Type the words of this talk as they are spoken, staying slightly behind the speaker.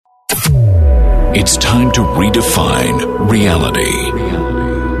It's time to redefine reality.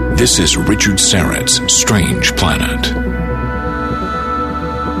 This is Richard Syrett's Strange Planet.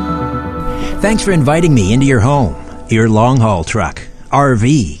 Thanks for inviting me into your home, your long-haul truck,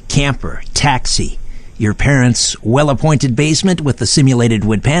 RV, camper, taxi, your parents' well-appointed basement with the simulated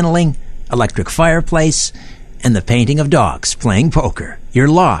wood paneling, electric fireplace, and the painting of dogs playing poker, your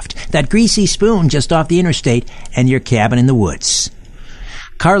loft, that greasy spoon just off the interstate, and your cabin in the woods.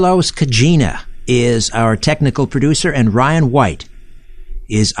 Carlos Cagina is our technical producer, and Ryan White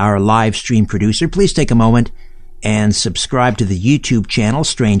is our live stream producer. Please take a moment and subscribe to the YouTube channel,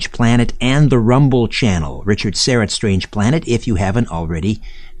 Strange Planet, and the Rumble channel, Richard Syrett's Strange Planet, if you haven't already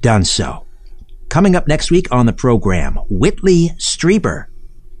done so. Coming up next week on the program, Whitley Strieber.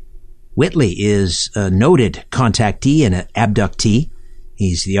 Whitley is a noted contactee and an abductee.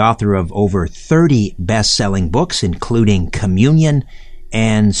 He's the author of over 30 best-selling books, including Communion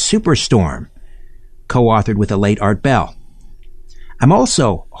and Superstorm, co-authored with the late Art Bell. I'm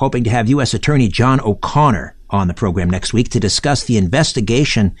also hoping to have U.S. Attorney John O'Connor on the program next week to discuss the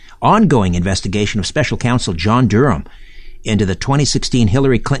ongoing investigation of Special Counsel John Durham into the 2016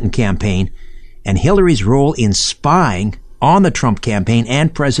 Hillary Clinton campaign and Hillary's role in spying on the Trump campaign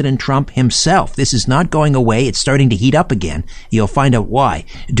and President Trump himself. This is not going away. It's starting to heat up again. You'll find out why.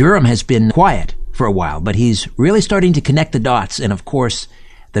 Durham has been quiet for a while, but he's really starting to connect the dots. And of course,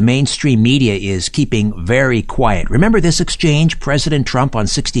 the mainstream media is keeping very quiet. Remember this exchange, President Trump on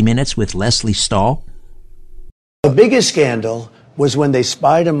 60 Minutes with Leslie Stahl? The biggest scandal was when they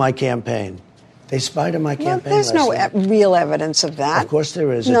spied on my campaign. They spied on my campaign. There's no real evidence of that. Of course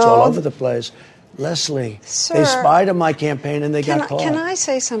there is. It's all over the place. Leslie, Sir, they spied on my campaign and they got caught. Can I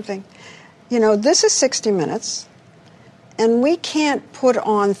say something? You know, this is 60 Minutes, and we can't put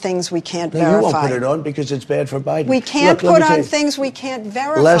on things we can't verify. You won't put it on because it's bad for Biden. We can't put on things we can't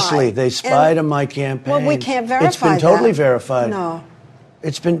verify. Leslie, they spied on my campaign. Well, we can't verify It's been totally verified. No.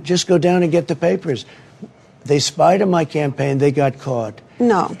 It's been, just go down and get the papers. They spied on my campaign, they got caught.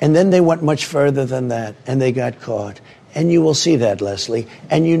 No. And then they went much further than that, and they got caught. And you will see that, Leslie,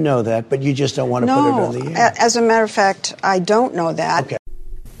 and you know that, but you just don't want to put it on the air. As a matter of fact, I don't know that. Okay.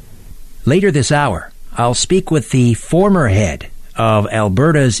 Later this hour, I'll speak with the former head of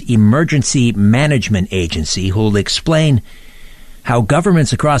Alberta's Emergency Management Agency, who'll explain how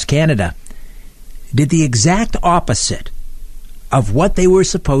governments across Canada did the exact opposite of what they were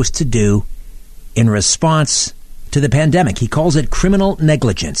supposed to do in response to the pandemic. He calls it criminal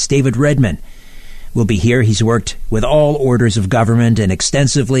negligence. David Redman will be here. He's worked with all orders of government and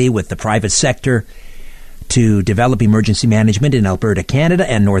extensively with the private sector to develop emergency management in Alberta, Canada,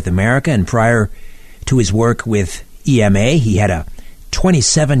 and North America. And prior to his work with EMA, he had a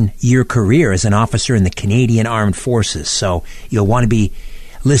 27-year career as an officer in the Canadian Armed Forces. So you'll want to be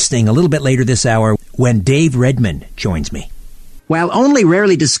listening a little bit later this hour when Dave Redman joins me. While only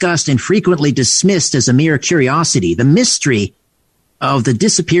rarely discussed and frequently dismissed as a mere curiosity, the mystery of the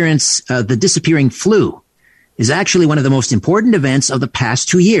disappearing flu is actually one of the most important events of the past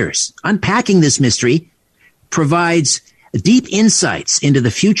 2 years. Unpacking this mystery provides deep insights into the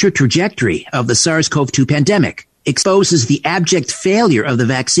future trajectory of the SARS-CoV-2 pandemic, exposes the abject failure of the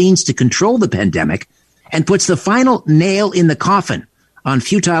vaccines to control the pandemic, and puts the final nail in the coffin on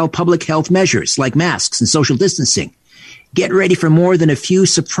futile public health measures like masks and social distancing. Get ready for more than a few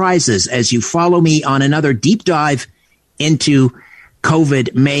surprises as you follow me on another deep dive into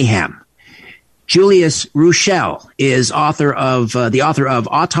COVID mayhem. Julius Ruechel is the author of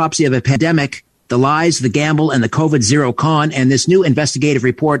Autopsy of a Pandemic, The Lies, the Gamble, and the COVID Zero Con, and this new investigative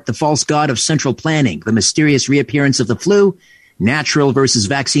report, The False God of Central Planning, The Mysterious Reappearance of the Flu, Natural versus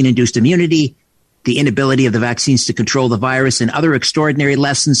Vaccine-Induced Immunity, The Inability of the Vaccines to Control the Virus, and Other Extraordinary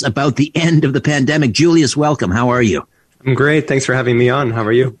Lessons About the End of the Pandemic. Julius, welcome. How are you? I'm great. Thanks for having me on. How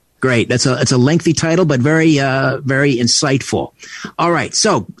are you? Great. It's a lengthy title, but very insightful. All right.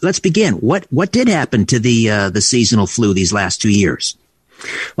 So let's begin. What did happen to the seasonal flu these last 2 years?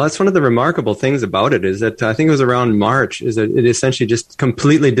 Well, that's one of the remarkable things about it is that I think it was around March is that it essentially just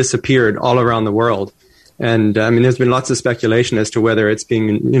completely disappeared all around the world. And I mean, there's been lots of speculation as to whether it's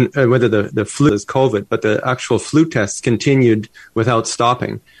whether the flu is COVID, but the actual flu tests continued without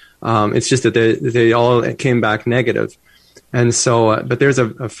stopping. It's just that they all came back negative. And so, but there's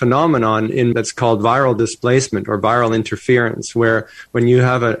a phenomenon that's called viral displacement or viral interference, where when you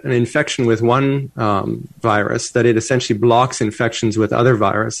have an infection with one virus, that it essentially blocks infections with other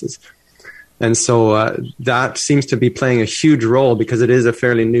viruses. And so that seems to be playing a huge role because it is a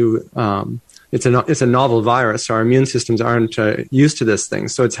fairly new it's a novel virus. So our immune systems aren't used to this thing.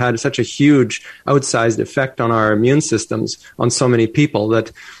 So it's had such a huge outsized effect on our immune systems on so many people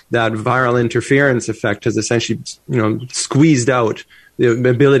that viral interference effect has essentially, squeezed out the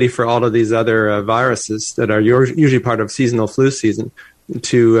ability for all of these other viruses that are usually part of seasonal flu season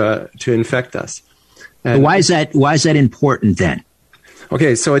to infect us. And why is that important then?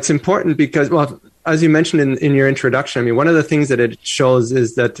 Okay, so it's important because, well, as you mentioned in your introduction, I mean, one of the things that it shows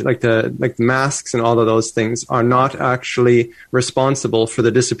is that like the masks and all of those things are not actually responsible for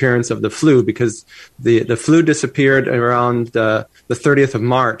the disappearance of the flu, because the flu disappeared around the 30th of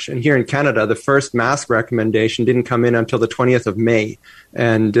March. And here in Canada, the first mask recommendation didn't come in until the 20th of May.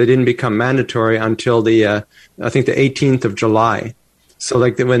 And it didn't become mandatory until I think the 18th of July. So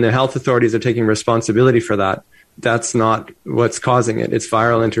when the health authorities are taking responsibility for that, that's not what's causing it. It's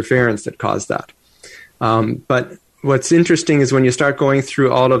viral interference that caused that. But what's interesting is when you start going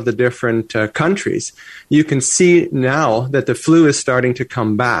through all of the different countries, you can see now that the flu is starting to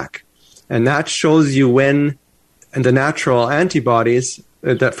come back. And that shows you when the natural antibodies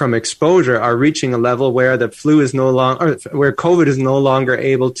that from exposure are reaching a level where the flu is no longer, where COVID is no longer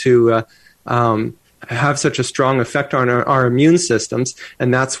able to have such a strong effect on our immune systems.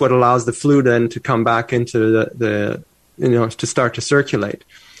 And that's what allows the flu then to come back into to start to circulate.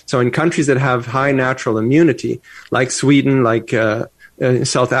 So in countries that have high natural immunity, like Sweden, like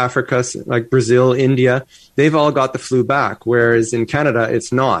South Africa, like Brazil, India, they've all got the flu back, whereas in Canada,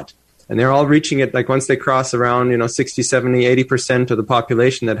 it's not. And they're all reaching it, like once they cross around, 60, 70, 80% of the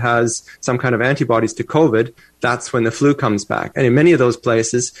population that has some kind of antibodies to COVID, that's when the flu comes back. And in many of those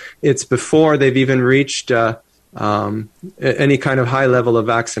places, it's before they've even reached any kind of high level of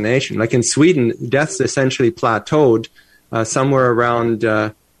vaccination. Like in Sweden, deaths essentially plateaued somewhere around...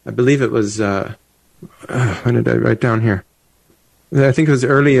 I believe it was, when did I write down here? I think it was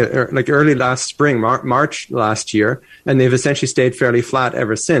early last spring, March last year, and they've essentially stayed fairly flat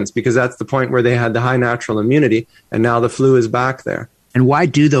ever since, because that's the point where they had the high natural immunity, and now the flu is back there. And why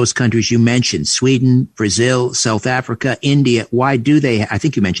do those countries you mentioned, Sweden, Brazil, South Africa, India, why do they, I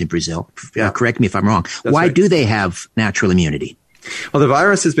think you mentioned Brazil, correct me if I'm wrong, why do they have natural immunity? Well, the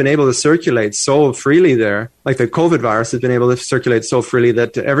virus has been able to circulate so freely there, like the COVID virus has been able to circulate so freely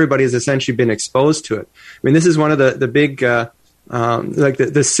that everybody has essentially been exposed to it. I mean, this is one of the big,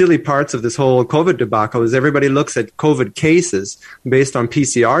 the silly parts of this whole COVID debacle is everybody looks at COVID cases based on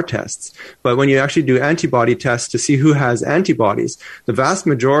PCR tests. But when you actually do antibody tests to see who has antibodies, the vast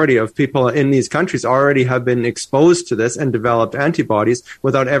majority of people in these countries already have been exposed to this and developed antibodies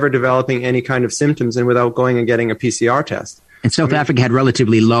without ever developing any kind of symptoms and without going and getting a PCR test. And South Africa had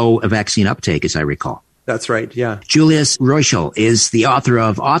relatively low vaccine uptake, as I recall. That's right, yeah. Julius Ruechel is the author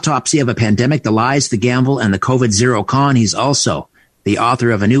of Autopsy of a Pandemic, The Lies, the Gamble, and the COVID Zero Con. He's also the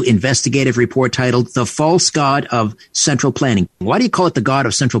author of a new investigative report titled The False God of Central Planning. Why do you call it the God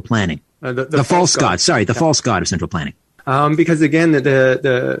of Central Planning? The false God. Sorry, the false God of Central Planning. Because again,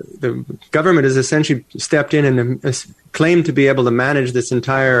 the government has essentially stepped in and claimed to be able to manage this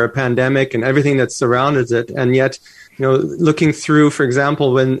entire pandemic and everything that surrounded it, and yet, looking through, for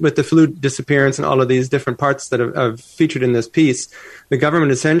example, with the flu disappearance and all of these different parts that have featured in this piece, the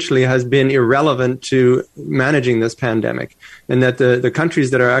government essentially has been irrelevant to managing this pandemic, and that the countries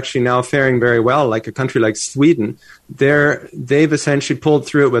that are actually now faring very well, like a country like Sweden, they've essentially pulled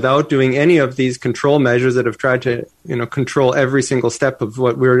through it without doing any of these control measures that have tried to control every single step of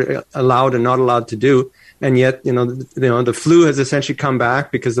what we're allowed and not allowed to do. And yet, the flu has essentially come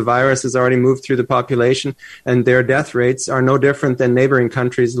back because the virus has already moved through the population, and their death rates are no different than neighboring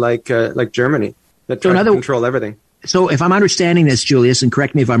countries like Germany that try to control everything. So, if I'm understanding this, Julius, and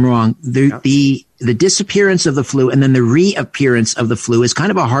correct me if I'm wrong, the disappearance of the flu and then the reappearance of the flu is kind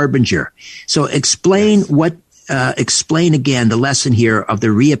of a harbinger. So, explain again the lesson here of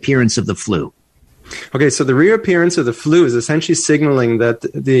the reappearance of the flu. Okay, so the reappearance of the flu is essentially signaling that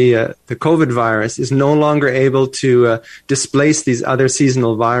the COVID virus is no longer able to displace these other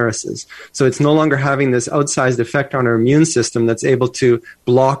seasonal viruses. So it's no longer having this outsized effect on our immune system that's able to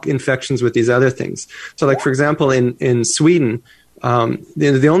block infections with these other things. So like, for example, in Sweden,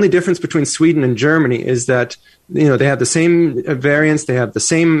 the only difference between Sweden and Germany is that they have the same variants, they have the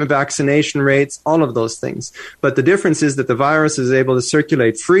same vaccination rates, all of those things. But the difference is that the virus is able to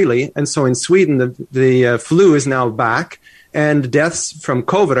circulate freely, and so in Sweden, the flu is now back, and deaths from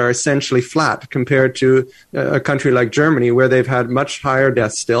COVID are essentially flat compared to a country like Germany, where they've had much higher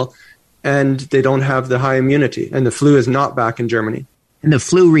deaths still, and they don't have the high immunity, and the flu is not back in Germany. And the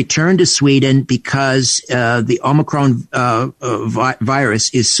flu returned to Sweden because the Omicron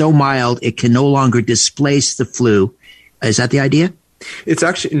virus is so mild it can no longer displace the flu. Is that the idea? It's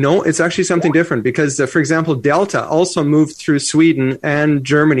actually something different because, for example, Delta also moved through Sweden and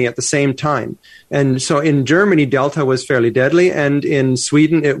Germany at the same time. And so in Germany, Delta was fairly deadly, and in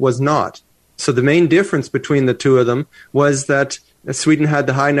Sweden, it was not. So the main difference between the two of them was that Sweden had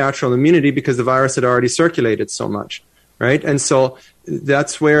the high natural immunity because the virus had already circulated so much, right? And so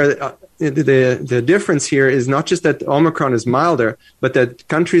that's where the difference here is not just that Omicron is milder, but that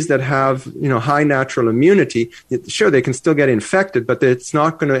countries that have, high natural immunity, sure, they can still get infected, but it's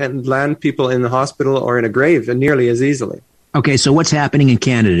not going to land people in the hospital or in a grave nearly as easily. Okay, so what's happening in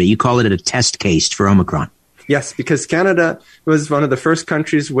Canada? You call it a test case for Omicron. Yes, because Canada was one of the first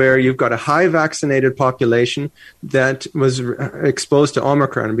countries where you've got a high vaccinated population that was exposed to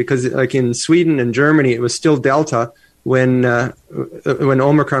Omicron. Because like in Sweden and Germany, it was still Delta when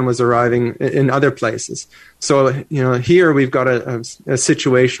Omicron was arriving in other places. So, here we've got a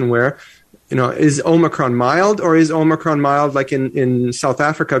situation where, is Omicron mild, or is Omicron mild like in South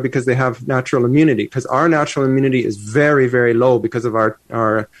Africa because they have natural immunity? Because our natural immunity is very, very low because of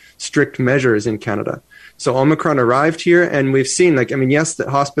our strict measures in Canada. So Omicron arrived here, and we've seen, yes,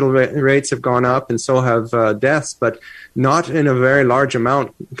 the hospital rates have gone up and so have deaths, but not in a very large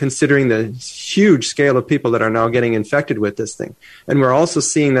amount considering the huge scale of people that are now getting infected with this thing. And we're also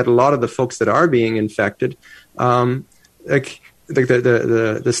seeing that a lot of the folks that are being infected, the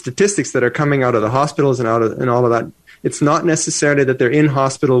statistics that are coming out of the hospitals and all of that, it's not necessarily that they're in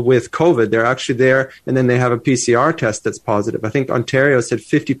hospital with COVID. They're actually there, and then they have a PCR test that's positive. I think Ontario said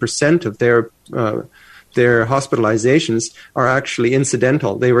 50% of their hospitalizations are actually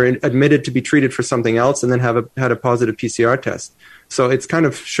incidental. They were admitted to be treated for something else and then had a positive PCR test. So it's kind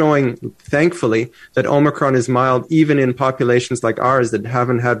of showing, thankfully, that Omicron is mild even in populations like ours that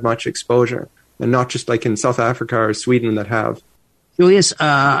haven't had much exposure, and not just like in South Africa or Sweden that have. Julius,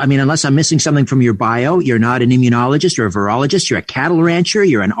 unless I'm missing something from your bio, you're not an immunologist or a virologist. You're a cattle rancher.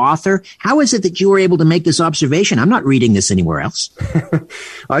 You're an author. How is it that you were able to make this observation? I'm not reading this anywhere else.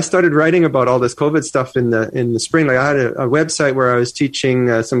 I started writing about all this COVID stuff in the spring. Like I had a website where I was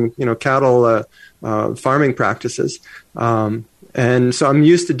teaching some cattle farming practices. And so I'm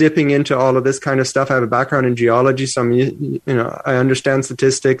used to dipping into all of this kind of stuff. I have a background in geology, so I understand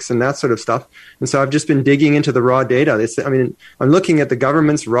statistics and that sort of stuff. And so I've just been digging into the raw data. I'm looking at the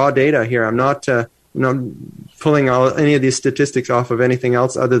government's raw data here. I'm not pulling any of these statistics off of anything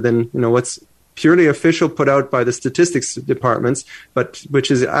else other than what's purely official put out by the statistics departments, but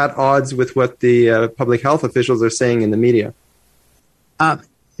which is at odds with what the public health officials are saying in the media.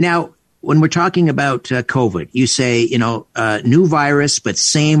 Now, when we're talking about COVID, you say, new virus, but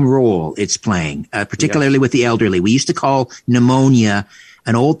same role it's playing, particularly with the elderly. We used to call pneumonia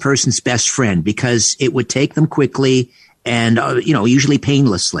an old person's best friend because it would take them quickly and, usually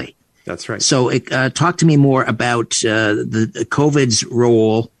painlessly. That's right. So talk to me more about the COVID's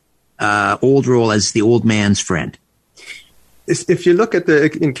role, old role as the old man's friend. If you look at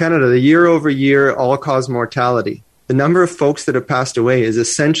in Canada, the year-over-year all-cause mortality, the number of folks that have passed away is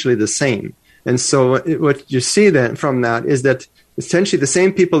essentially the same. And so what you see then from that is that essentially the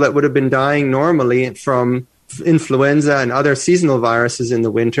same people that would have been dying normally from influenza and other seasonal viruses in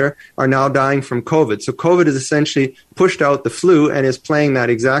the winter are now dying from COVID. So COVID has essentially pushed out the flu and is playing that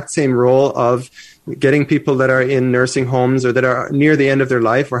exact same role of getting people that are in nursing homes or that are near the end of their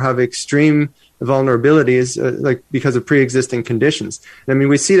life or have extreme vulnerabilities because of pre-existing conditions. And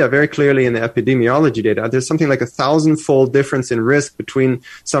we see that very clearly in the epidemiology data. There's something like 1,000-fold difference in risk between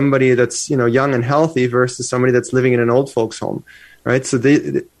somebody that's young and healthy versus somebody that's living in an old folks home, right? So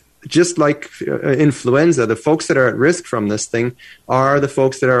just like influenza, the folks that are at risk from this thing are the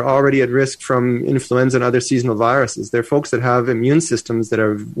folks that are already at risk from influenza and other seasonal viruses. They're folks that have immune systems that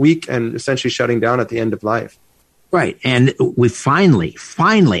are weak and essentially shutting down at the end of life. Right. And we finally,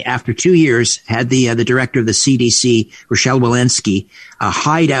 after 2 years, had the director of the CDC, Rochelle Walensky,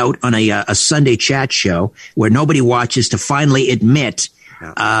 hide out on a Sunday chat show where nobody watches to finally admit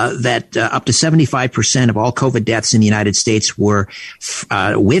that up to 75% of all COVID deaths in the United States were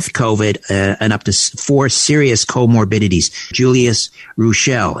with COVID and up to 4 serious comorbidities. Julius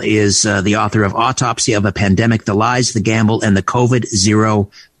Ruechel is the author of Autopsy of a Pandemic, The Lies, the Gamble, and the COVID Zero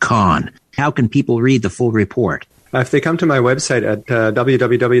Con. How can people read the full report? If they come to my website at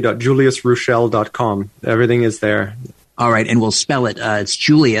www.juliusruechel.com, everything is there. All right, and we'll spell it. It's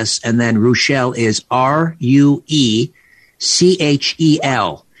Julius, and then Ruechel is Ruechel.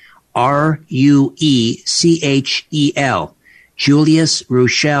 Ruechel.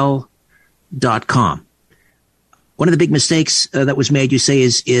 JuliusRuechel.com. One of the big mistakes that was made, you say,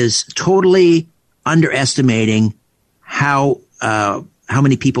 is totally underestimating how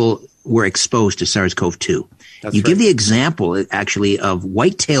many people were exposed to SARS-CoV-2. That's you right. give the example, actually, of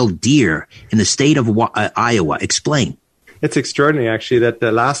white-tailed deer in the state of Iowa. Explain. It's extraordinary, actually, that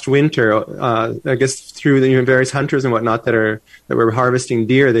the last winter, I guess through the various hunters and whatnot that were harvesting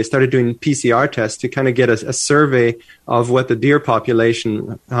deer, they started doing PCR tests to kind of get a survey of what the deer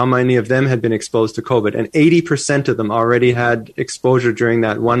population, how many of them had been exposed to COVID. And 80% of them already had exposure during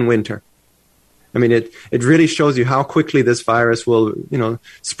that one winter. I mean, it really shows you how quickly this virus will,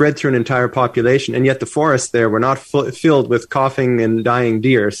 spread through an entire population. And yet the forests there were not filled with coughing and dying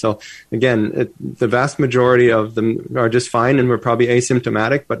deer. So again, the vast majority of them are just fine and were probably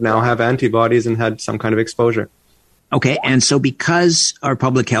asymptomatic, but now have antibodies and had some kind of exposure. Okay. And so because our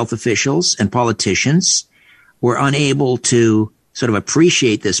public health officials and politicians were unable to sort of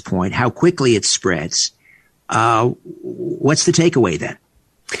appreciate this point, how quickly it spreads, what's the takeaway then?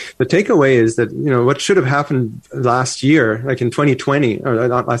 The takeaway is that, what should have happened last year, like in 2020, or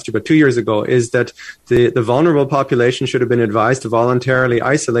not last year, but 2 years ago, is that the vulnerable population should have been advised to voluntarily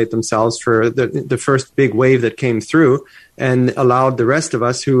isolate themselves for the first big wave that came through, and allowed the rest of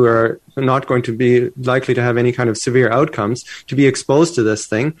us who are not going to be likely to have any kind of severe outcomes to be exposed to this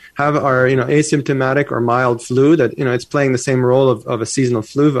thing, have our, asymptomatic or mild flu that, it's playing the same role of a seasonal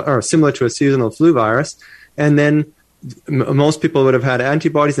flu, or similar to a seasonal flu virus. And then most people would have had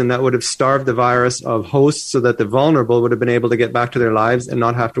antibodies, and that would have starved the virus of hosts so that the vulnerable would have been able to get back to their lives and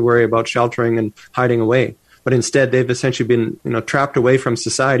not have to worry about sheltering and hiding away. But instead, they've essentially been, trapped away from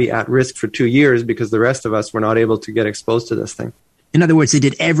society at risk for 2 years because the rest of us were not able to get exposed to this thing. In other words, they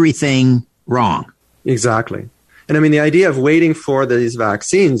did everything wrong. Exactly. And I mean, the idea of waiting for these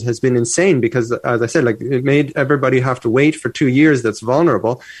vaccines has been insane because, as I said, it made everybody have to wait for 2 years that's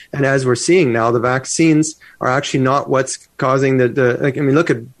vulnerable. And as we're seeing now, the vaccines are actually not what's causing look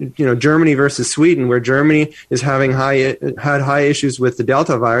at, Germany versus Sweden, where Germany is had high issues with the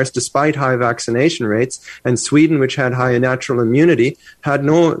Delta virus despite high vaccination rates. And Sweden, which had high natural immunity, had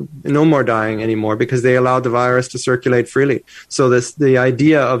no more dying anymore because they allowed the virus to circulate freely. So the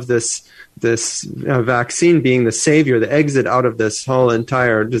idea of this vaccine being the savior, the exit out of this whole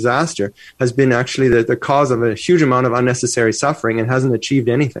entire disaster, has been actually the cause of a huge amount of unnecessary suffering and hasn't achieved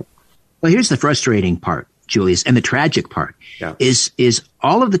anything. Well, here's the frustrating part, Julius, and the tragic part is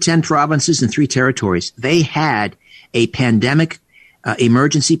all of the 10 provinces and 3 territories, they had a pandemic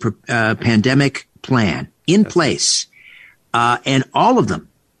emergency pandemic plan in place, and all of them,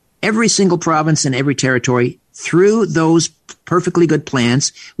 every single province and every territory, through those perfectly good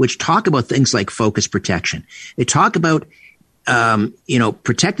plans, which talk about things like focus protection. They talk about,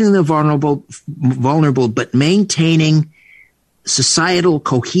 protecting the vulnerable, but maintaining societal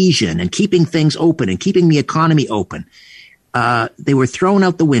cohesion and keeping things open and keeping the economy open. They were thrown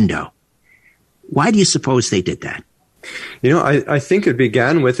out the window. Why do you suppose they did that? I think it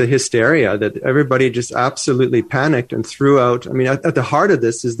began with a hysteria that everybody just absolutely panicked and threw out. I mean, at the heart of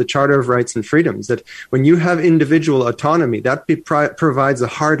this is the Charter of Rights and Freedoms, that when you have individual autonomy, that provides a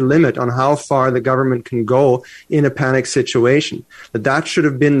hard limit on how far the government can go in a panic situation. That should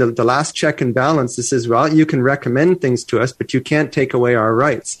have been the last check and balance. This is, well, you can recommend things to us, but you can't take away our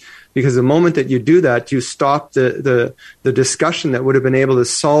rights. Because the moment that you do that, you stop the discussion that would have been able to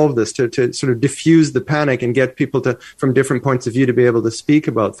solve this, to sort of diffuse the panic and get people from different points of view to be able to speak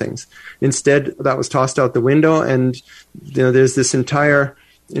about things. Instead, that was tossed out the window, and there's this entire,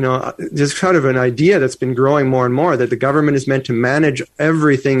 there's kind of an idea that's been growing more and more that the government is meant to manage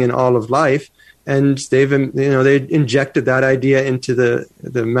everything in all of life. And they've, they injected that idea into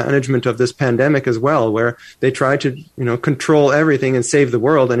the management of this pandemic as well, where they tried to, control everything and save the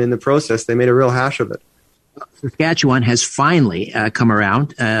world. And in the process, they made a real hash of it. Saskatchewan has finally come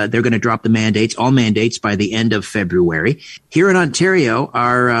around. They're going to drop all mandates by the end of February. Here in Ontario,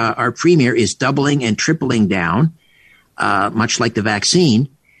 our premier is doubling and tripling down, much like the vaccine.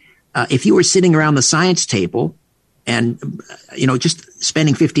 If you were sitting around the science table, and, just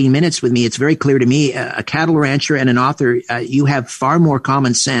spending 15 minutes with me, it's very clear to me, a cattle rancher and an author, you have far more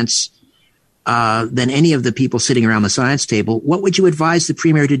common sense than any of the people sitting around the science table. What would you advise the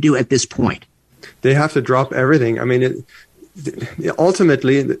premier to do at this point? They have to drop everything. I mean,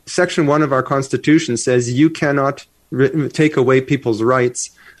 ultimately, Section 1 of our Constitution says you cannot take away people's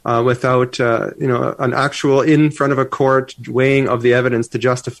rights without, an actual in front of a court weighing of the evidence to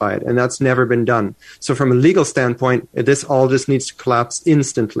justify it. And that's never been done. So from a legal standpoint, this all just needs to collapse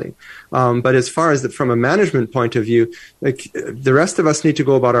instantly. But as far as from a management point of view, the rest of us need to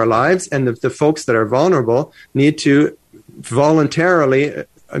go about our lives, and the folks that are vulnerable need to voluntarily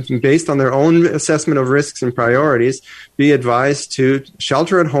based on their own assessment of risks and priorities, be advised to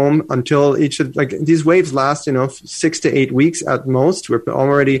shelter at home until these waves last, 6 to 8 weeks at most.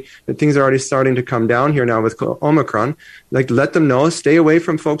 Things are already starting to come down here now with Omicron. Let them know, stay away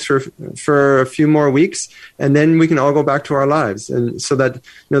from folks for a few more weeks, and then we can all go back to our lives. And so that,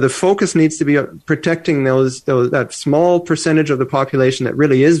 the focus needs to be protecting that small percentage of the population that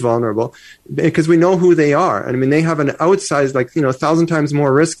really is vulnerable, because we know who they are. I mean, they have an outsized, 1,000 times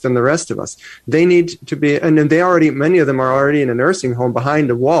more risk than the rest of us. They need to be, and many of them are already in a nursing home behind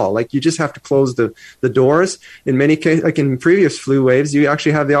a wall. You just have to close the doors. In many cases, in previous flu waves, you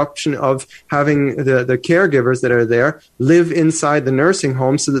actually have the option of having the caregivers that are there live inside the nursing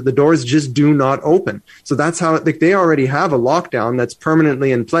home so that the doors just do not open. So that's how they already have a lockdown that's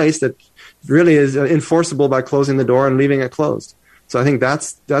permanently in place that really is enforceable by closing the door and leaving it closed. So I think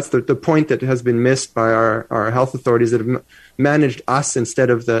that's the point that has been missed by our health authorities that have managed us instead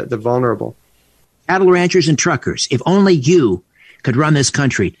of the vulnerable. Cattle ranchers and truckers, if only you could run this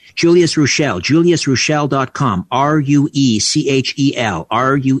country. Julius Ruechel, juliusruechel.com,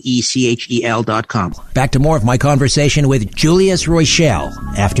 ruechel.com. Back to more of my conversation with Julius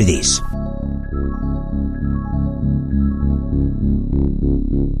Ruechel after these.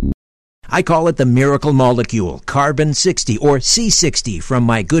 I call it the miracle molecule, carbon-60 or C60 from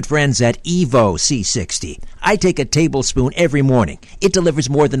my good friends at Evo C60. I take a tablespoon every morning. It delivers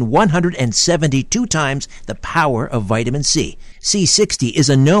more than 172 times the power of vitamin C. C60 is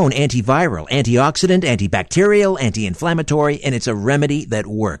a known antiviral, antioxidant, antibacterial, anti-inflammatory, and it's a remedy that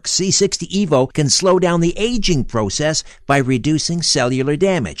works. C60 Evo can slow down the aging process by reducing cellular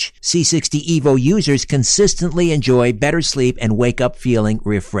damage. C60 Evo users consistently enjoy better sleep and wake up feeling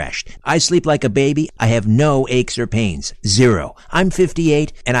refreshed. I sleep like a baby. I have no aches or pains. Zero. I'm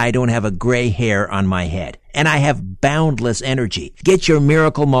 58 and I don't have a gray hair on my head. And I have boundless energy. Get your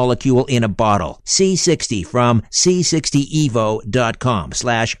miracle molecule in a bottle. C60 from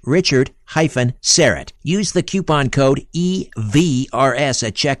c60evo.com/Richard-Serrett. Use the coupon code EVRS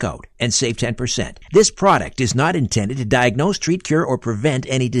at checkout and save 10%. This product is not intended to diagnose, treat, cure, or prevent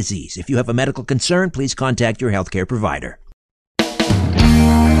any disease. If you have a medical concern, please contact your healthcare provider.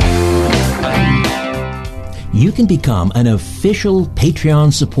 You can become an official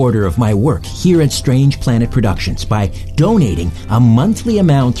Patreon supporter of my work here at Strange Planet Productions by donating a monthly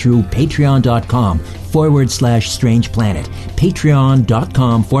amount through patreon.com/Strange Planet.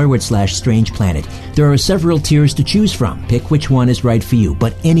 Patreon.com/Strange Planet. There are several tiers to choose from. Pick which one is right for you,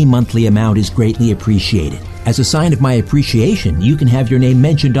 but any monthly amount is greatly appreciated. As a sign of my appreciation, you can have your name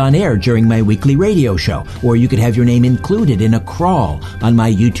mentioned on air during my weekly radio show, or you could have your name included in a crawl on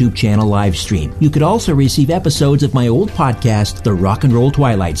my YouTube channel live stream. You could also receive episodes of my old podcast, The Rock and Roll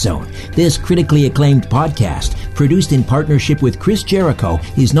Twilight Zone. This critically acclaimed podcast, produced in partnership with Chris Jericho,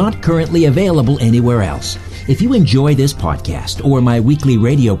 is not currently available anywhere else. If you enjoy this podcast or my weekly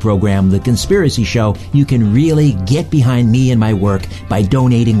radio program, The Conspiracy Show, you can really get behind me and my work by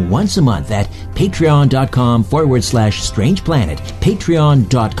donating once a month at patreon.com/Strange Planet.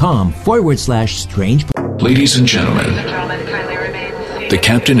 Patreon.com/Strange Planet. Ladies and gentlemen, the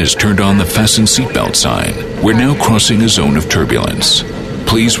captain has turned on the fasten seatbelt sign. We're now crossing a zone of turbulence.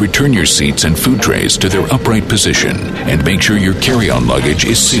 Please return your seats and food trays to their upright position and make sure your carry-on luggage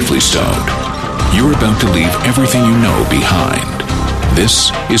is safely stowed. You're about to leave everything you know behind. This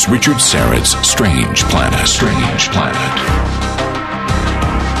is Richard Serrett's Strange Planet. Strange Planet.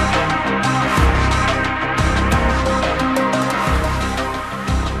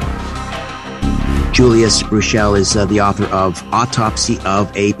 Julius Ruechel is the author of Autopsy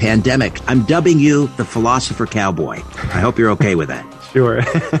of a Pandemic. I'm dubbing you the philosopher cowboy. I hope you're okay with that. Sure.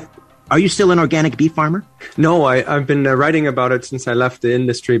 Are you still an organic beef farmer? No, I've been writing about it since I left the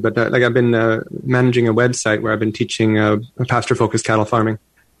industry, but I've been managing a website where I've been teaching pasture-focused cattle farming.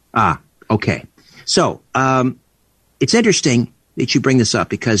 Ah, okay. So it's interesting that you bring this up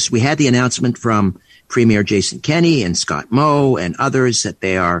because we had the announcement from Premier Jason Kenney and Scott Moe and others that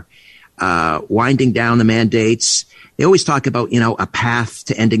they are winding down the mandates. They always talk about, a path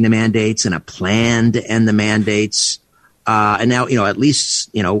to ending the mandates and a plan to end the mandates. And now, at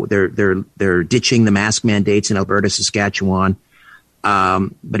least, they're ditching the mask mandates in Alberta, Saskatchewan.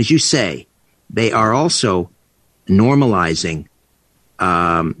 But as you say, they are also normalizing,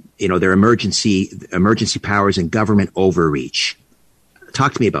 their emergency powers and government overreach.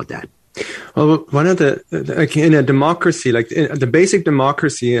 Talk to me about that. Well, one of like in a democracy, like in the basic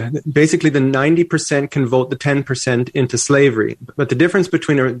democracy, basically the 90% can vote the 10% into slavery. But the difference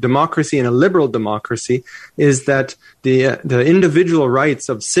between a democracy and a liberal democracy is that the individual rights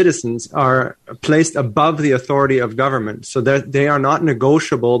of citizens are placed above the authority of government, so that they are not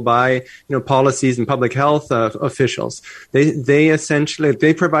negotiable by policies and public health officials. They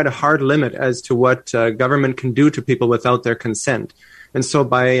essentially provide a hard limit as to what government can do to people without their consent. And so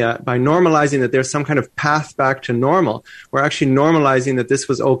by normalizing that there's some kind of path back to normal, we're actually normalizing that this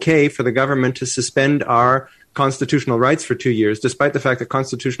was okay for the government to suspend our constitutional rights for 2 years, despite the fact that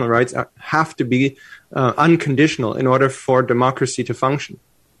constitutional rights have to be unconditional in order for democracy to function.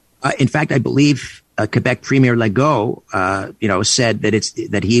 In fact, I believe Quebec Premier Legault, said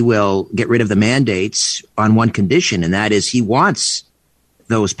that he will get rid of the mandates on one condition, and that is he wants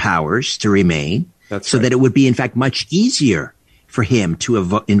those powers to remain. That's right. That it would be, in fact, much easier for him to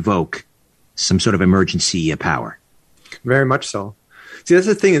invoke some sort of emergency power. Very much so. See, that's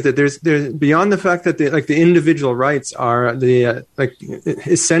the thing, is that there's beyond the fact that the individual rights are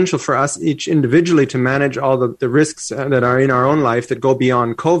essential for us each individually to manage all the risks that are in our own life that go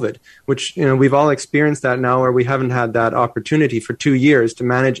beyond COVID, which we've all experienced that now, where we haven't had that opportunity for 2 years to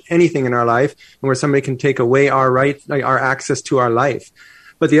manage anything in our life, and where somebody can take away our right, our access to our life.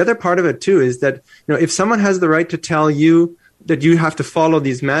 But the other part of it too is that if someone has the right to tell you that you have to follow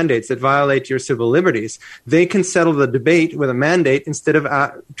these mandates that violate your civil liberties, they can settle the debate with a mandate instead of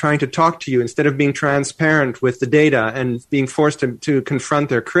trying to talk to you, instead of being transparent with the data and being forced to confront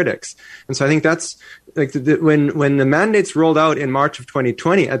their critics. And so I think that's like when the mandates rolled out in March of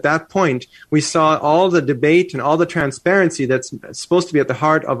 2020, at that point, we saw all the debate and all the transparency that's supposed to be at the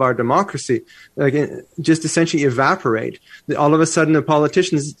heart of our democracy, just essentially evaporate. All of a sudden, the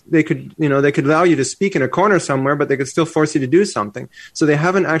politicians, they could allow you to speak in a corner somewhere, but they could still force you to do something. So they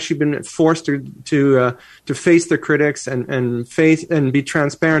haven't actually been forced to face their critics and be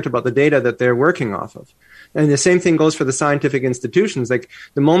transparent about the data that they're working off of. And the same thing goes for the scientific institutions. Like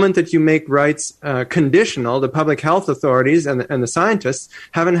the moment that you make rights conditional, the public health authorities and the scientists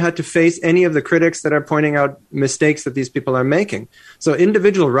haven't had to face any of the critics that are pointing out mistakes that these people are making. So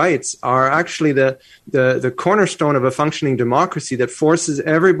individual rights are actually the cornerstone of a functioning democracy that forces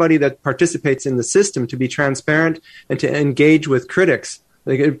everybody that participates in the system to be transparent and to engage with critics.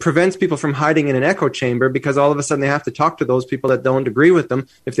 Like it prevents people from hiding in an echo chamber, because all of a sudden they have to talk to those people that don't agree with them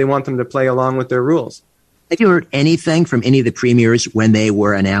if they want them to play along with their rules. Have you heard anything from any of the premiers when they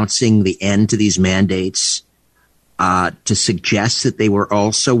were announcing the end to these mandates to suggest that they were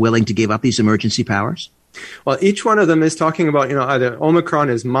also willing to give up these emergency powers? Well, each one of them is talking about, either Omicron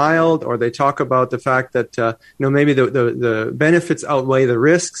is mild, or they talk about the fact that, maybe the benefits outweigh the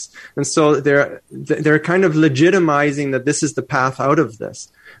risks. And so they're kind of legitimizing that this is the path out of this.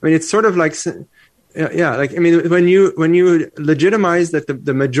 I mean, it's sort of like, when you legitimize that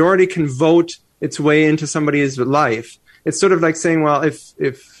the majority can vote its way into somebody's life, it's sort of like saying, well,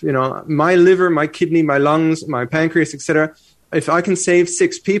 if my liver, my kidney, my lungs, my pancreas, etc., if I can save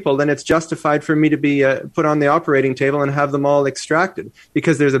 6 people, then it's justified for me to be put on the operating table and have them all extracted,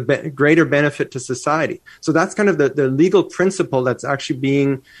 because there's a greater benefit to society. So that's kind of the legal principle that's actually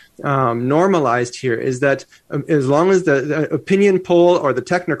being normalized here, is that as long as the opinion poll or the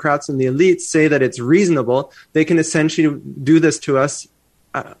technocrats and the elites say that it's reasonable, they can essentially do this to us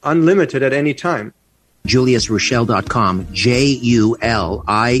unlimited at any time. JuliusRuechel.com,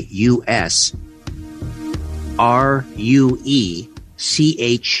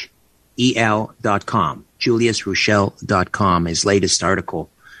 JuliusRuechel.com. JuliusRuechel.com. His latest article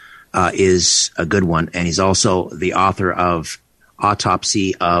is a good one, and he's also the author of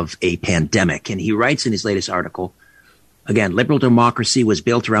Autopsy of a Pandemic. And he writes in his latest article, again, liberal democracy was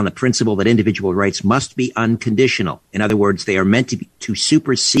built around the principle that individual rights must be unconditional. In other words, they are meant to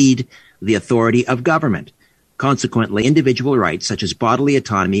supersede the authority of government. Consequently, individual rights, such as bodily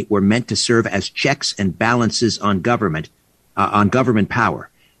autonomy, were meant to serve as checks and balances on government power.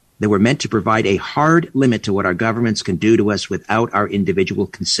 They were meant to provide a hard limit to what our governments can do to us without our individual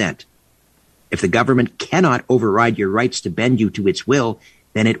consent. If the government cannot override your rights to bend you to its will,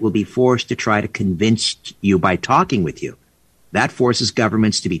 then it will be forced to try to convince you by talking with you. That forces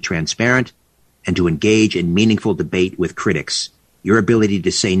governments to be transparent and to engage in meaningful debate with critics. Your ability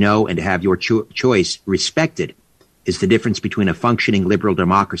to say no and to have your choice respected is the difference between a functioning liberal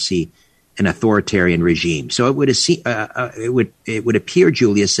democracy and authoritarian regime. So it would appear,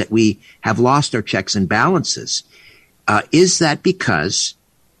 Julius, that we have lost our checks and balances. Is that because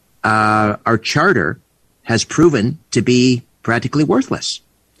our charter has proven to be practically worthless?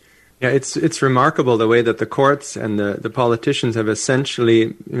 Yeah, it's remarkable the way that the courts and the politicians have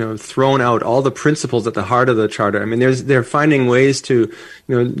essentially, thrown out all the principles at the heart of the Charter. I mean, they're finding ways to,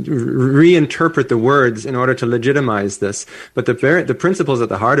 reinterpret the words in order to legitimize this. But the principles at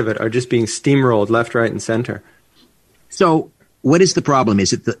the heart of it are just being steamrolled left, right, and center. So, what is the problem?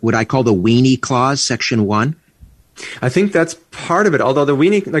 Is it what I call the weenie clause, Section 1? I think that's part of it. Although the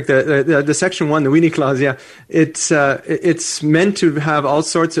weenie, like the Section 1, the weenie clause, yeah, it's meant to have all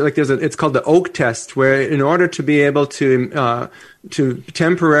sorts of, it's called the Oak test, where in order to be able to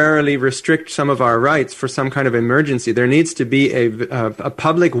temporarily restrict some of our rights for some kind of emergency, there needs to be a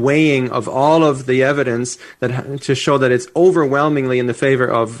public weighing of all of the evidence to show that it's overwhelmingly in the favor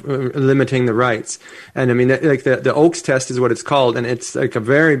of limiting the rights. And I mean, the Oaks test is what it's called, and it's like a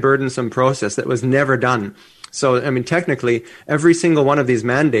very burdensome process that was never done. So, I mean, technically, every single one of these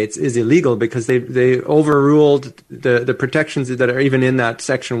mandates is illegal because they overruled the protections that are even in that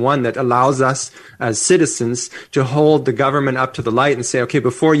Section 1 that allows us as citizens to hold the government up to the light and say, okay,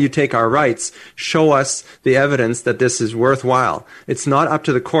 before you take our rights, show us the evidence that this is worthwhile. It's not up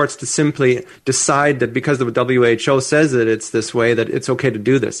to the courts to simply decide that because the WHO says that it's this way, that it's okay to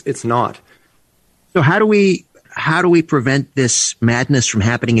do this. It's not. So how do we prevent this madness from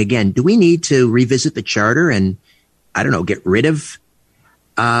happening again? Do we need to revisit the Charter and, I don't know, get rid of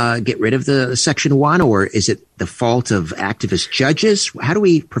the Section 1, or is it the fault of activist judges? How do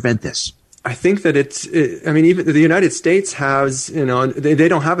we prevent this? I think that even the United States has, they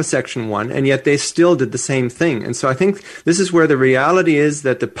don't have a Section 1, and yet they still did the same thing. And so I think this is where the reality is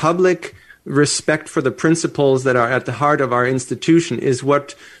that the public respect for the principles that are at the heart of our institution is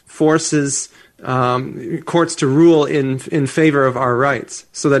what forces courts to rule in favor of our rights,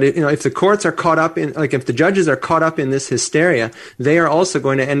 so that if the courts are caught up in, if the judges are caught up in this hysteria, they are also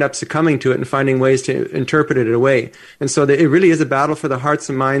going to end up succumbing to it and finding ways to interpret it away. And so it really is a battle for the hearts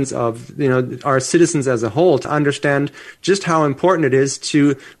and minds of our citizens as a whole to understand just how important it is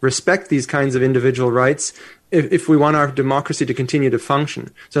to respect these kinds of individual rights if we want our democracy to continue to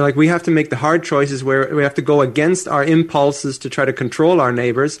function. So we have to make the hard choices where we have to go against our impulses to try to control our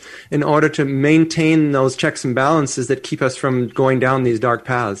neighbors in order to maintain those checks and balances that keep us from going down these dark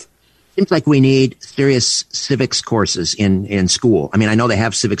paths. Seems like we need serious civics courses in school. I mean, I know they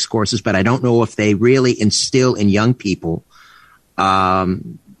have civics courses, but I don't know if they really instill in young people, what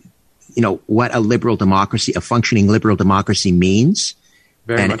a functioning liberal democracy means,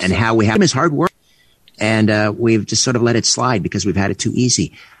 and how we have them is hard work. And we've just sort of let it slide because we've had it too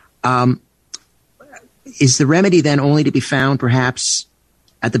easy. Is the remedy then only to be found perhaps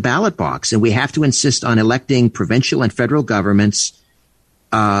at the ballot box? And we have to insist on electing provincial and federal governments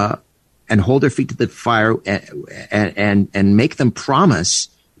and hold their feet to the fire and make them promise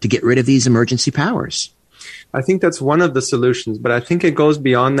to get rid of these emergency powers. I think that's one of the solutions, but I think it goes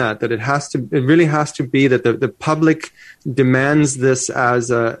beyond that it really has to be that the public demands this as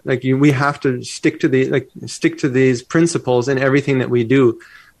we have to stick to these principles in everything that we do.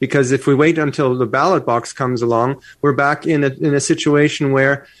 Because if we wait until the ballot box comes along, we're back in a situation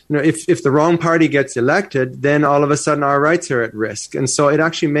where, if the wrong party gets elected, then all of a sudden our rights are at risk. And so it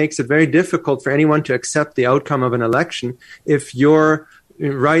actually makes it very difficult for anyone to accept the outcome of an election if your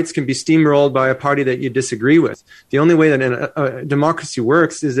rights can be steamrolled by a party that you disagree with. The only way that a democracy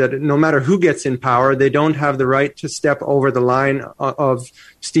works is that no matter who gets in power, they don't have the right to step over the line of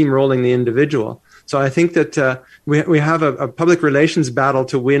steamrolling the individual. So I think that we have a public relations battle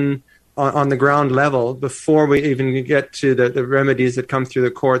to win on the ground level before we even get to the remedies that come through the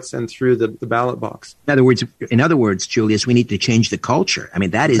courts and through the ballot box. In other words, Julius, we need to change the culture. I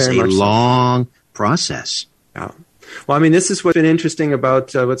mean, that is a long process. Yeah. Well, I mean, this is what's been interesting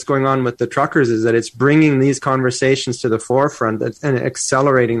about what's going on with the truckers is that it's bringing these conversations to the forefront and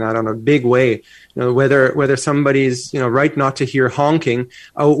accelerating that on a big way. Whether somebody's right not to hear honking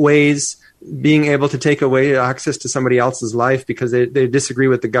outweighs being able to take away access to somebody else's life because they disagree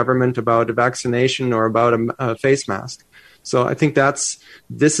with the government about a vaccination or about a face mask. So I think this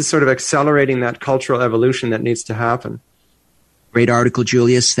is sort of accelerating that cultural evolution that needs to happen. Great article,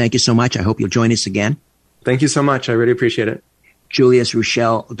 Julius. Thank you so much. I hope you'll join us again. Thank you so much. I really appreciate it.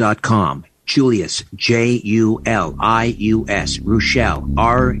 JuliusRuechel.com. Julius, Julius, Ruechel,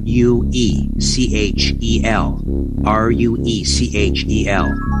 Ruechel,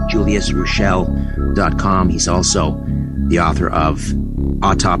 JuliusRuechel.com. He's also the author of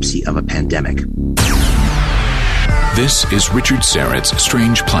Autopsy of a Pandemic. This is Richard Syrett's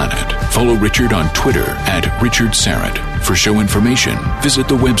Strange Planet. Follow Richard on Twitter @RichardSyrett. For show information, visit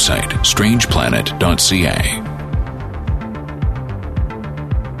the website strangeplanet.ca.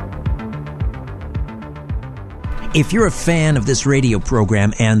 If you're a fan of this radio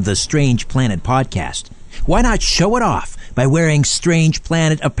program and the Strange Planet podcast, why not show it off by wearing Strange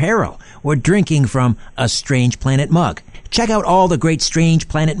Planet apparel or drinking from a Strange Planet mug? Check out all the great Strange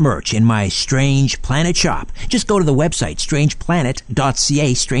Planet merch in my Strange Planet shop. Just go to the website,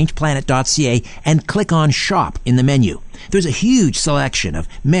 strangeplanet.ca, and click on Shop in the menu. There's a huge selection of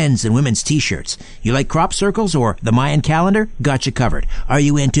men's and women's t-shirts. You like crop circles or the Mayan calendar? Got you covered. Are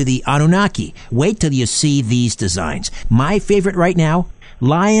you into the Anunnaki? Wait till you see these designs. My favorite right now,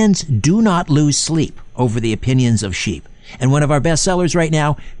 lions do not lose sleep over the opinions of sheep. And one of our best sellers right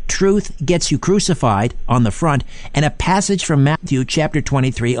now, Truth Gets You Crucified on the front and a passage from Matthew chapter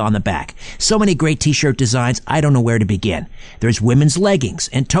 23 on the back. So many great t-shirt designs, I don't know where to begin. There's women's leggings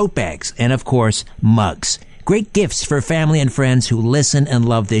and tote bags and, of course, mugs. Great gifts for family and friends who listen and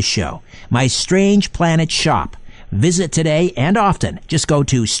love this show. My Strange Planet shop. Visit today and often. Just go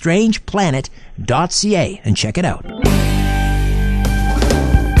to strangeplanet.ca and check it out.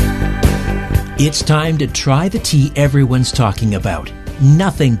 It's time to try the tea everyone's talking about.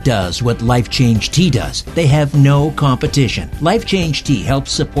 Nothing does what Life Change Tea does. They have no competition. Life Change Tea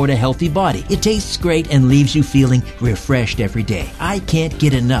helps support a healthy body. It tastes great and leaves you feeling refreshed every day. I can't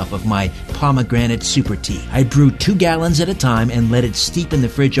get enough of my pomegranate super tea. I brew 2 gallons at a time and let it steep in the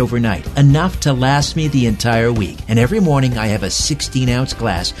fridge overnight, enough to last me the entire week. And every morning I have a 16-ounce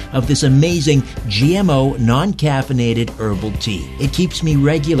glass of this amazing GMO non-caffeinated herbal tea. It keeps me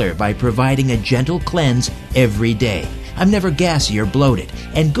regular by providing a gentle cleanse every day. I'm never gassy or bloated,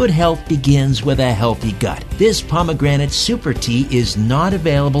 and good health begins with a healthy gut. This pomegranate super tea is not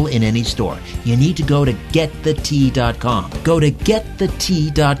available in any store. You need to go to getthetea.com. Go to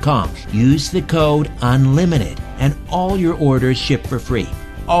getthetea.com. Use the code UNLIMITED, and all your orders ship for free.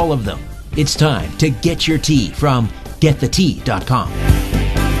 All of them. It's time to get your tea from getthetea.com.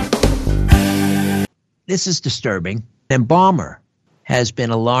 This is disturbing. An embalmer has been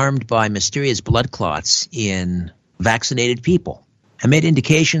alarmed by mysterious blood clots in vaccinated people, amid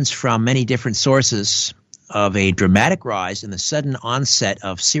indications from many different sources of a dramatic rise in the sudden onset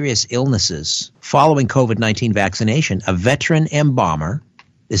of serious illnesses following COVID-19 vaccination. A veteran embalmer,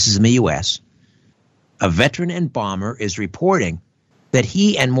 this is in the U.S., a veteran embalmer is reporting that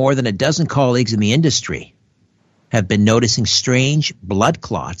he and more than a dozen colleagues in the industry have been noticing strange blood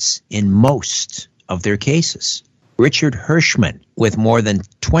clots in most of their cases. Richard Hirschman, with more than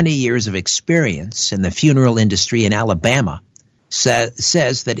 20 years of experience in the funeral industry in Alabama,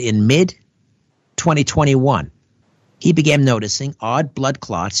 says that in mid-2021, he began noticing odd blood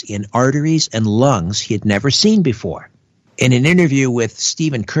clots in arteries and lungs he had never seen before. In an interview with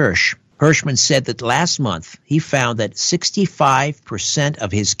Stephen Kirsch, Hirschman said that last month he found that 65%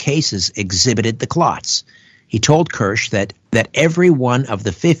 of his cases exhibited the clots. He told Kirsch that every one of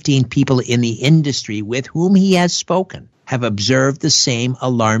the 15 people in the industry with whom he has spoken have observed the same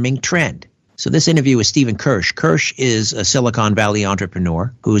alarming trend. So this interview with Stephen Kirsch. Kirsch is a Silicon Valley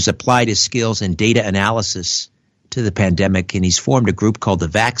entrepreneur who's applied his skills in data analysis to the pandemic, and he's formed a group called the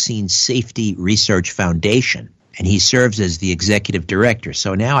Vaccine Safety Research Foundation, and he serves as the executive director.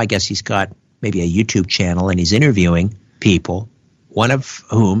 So now I guess he's got maybe a YouTube channel, and he's interviewing people, one of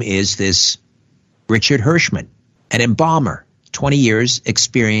whom is this Richard Hirschman, an embalmer, 20 years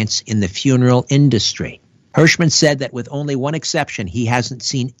experience in the funeral industry. Hirschman said that with only one exception, he hasn't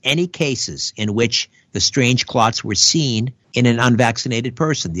seen any cases in which the strange clots were seen in an unvaccinated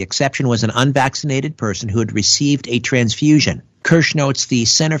person. The exception was an unvaccinated person who had received a transfusion. Kirsch notes the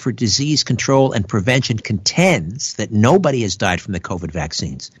Center for Disease Control and Prevention contends that nobody has died from the COVID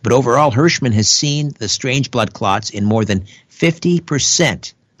vaccines. But overall, Hirschman has seen the strange blood clots in more than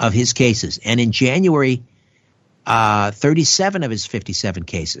 50% of his cases. And in January, 37 of his 57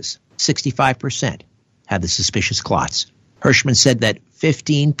 cases, 65%, had the suspicious clots. Hirschman said that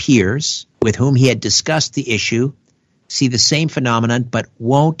 15 peers with whom he had discussed the issue see the same phenomenon but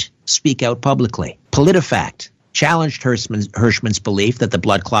won't speak out publicly. PolitiFact challenged Hirschman's belief that the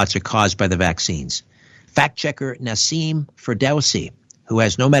blood clots are caused by the vaccines. Fact-checker Nassim Ferdowsi, who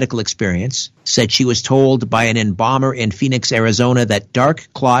has no medical experience, said she was told by an embalmer in Phoenix, Arizona, that dark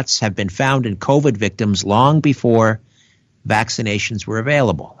clots have been found in COVID victims long before vaccinations were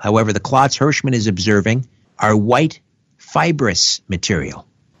available. However, the clots Hirschman is observing are white fibrous material.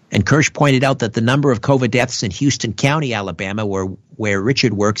 And Kirsch pointed out that the number of COVID deaths in Houston County, Alabama, where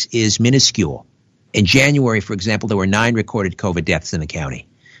Richard works, is minuscule. In January, for example, there were 9 recorded COVID deaths in the county.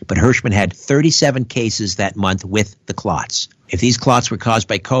 But Hirschman had 37 cases that month with the clots. If these clots were caused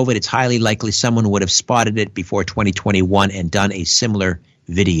by COVID, it's highly likely someone would have spotted it before 2021 and done a similar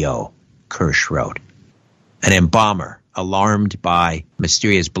video, Kirsch wrote. An embalmer alarmed by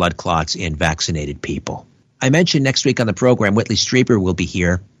mysterious blood clots in vaccinated people. I mentioned next week on the program, Whitley Strieber will be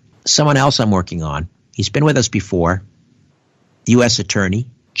here. Someone else I'm working on. He's been with us before, U.S. Attorney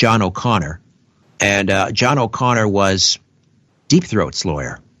John O'Connor. And John O'Connor was Deep Throat's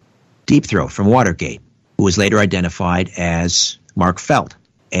lawyer, Deep Throat from Watergate, who was later identified as Mark Felt.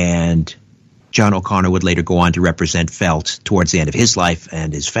 And John O'Connor would later go on to represent Felt towards the end of his life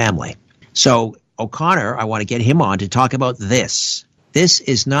and his family. So O'Connor, I want to get him on to talk about this. This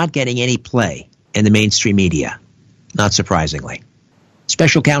is not getting any play in the mainstream media, not surprisingly.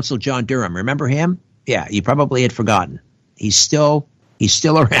 Special Counsel John Durham, remember him? Yeah, you probably had forgotten. He's still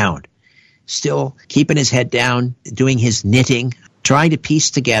around, still keeping his head down, doing his knitting, trying to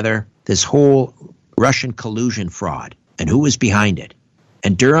piece together this whole Russian collusion fraud and who was behind it.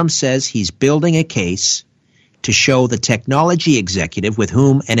 And Durham says he's building a case to show the technology executive with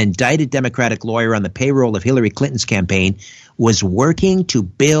whom an indicted Democratic lawyer on the payroll of Hillary Clinton's campaign was working to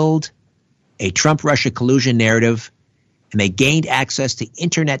build a Trump-Russia collusion narrative, and they gained access to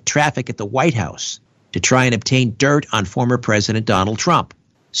internet traffic at the White House to try and obtain dirt on former President Donald Trump.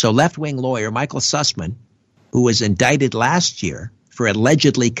 So left-wing lawyer Michael Sussman, who was indicted last year for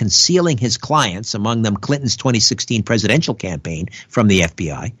allegedly concealing his clients, among them Clinton's 2016 presidential campaign, from the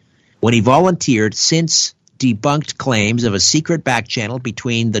FBI, when he volunteered since debunked claims of a secret back channel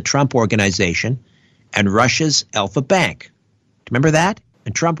between the Trump organization and Russia's Alpha Bank. Remember that?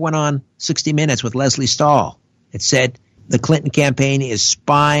 And Trump went on 60 Minutes with Leslie Stahl. It said, the Clinton campaign is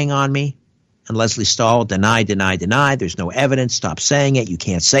spying on me. And Leslie Stahl denied. There's no evidence. Stop saying it. You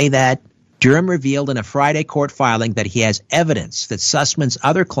can't say that. Durham revealed in a Friday court filing that he has evidence that Sussman's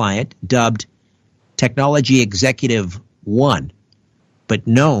other client, dubbed Technology Executive 1, but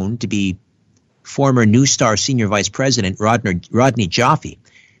known to be former New Star Senior Vice President Rodney Jaffe,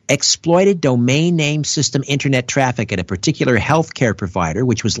 exploited domain name system internet traffic at a particular healthcare provider,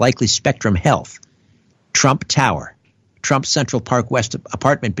 which was likely Spectrum Health, Trump Tower, Trump Central Park West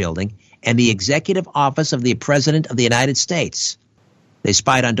apartment building, and the executive office of the President of the United States. They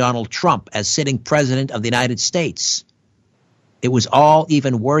spied on Donald Trump as sitting President of the United States. It was all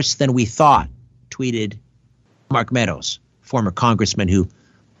even worse than we thought, tweeted Mark Meadows, former congressman who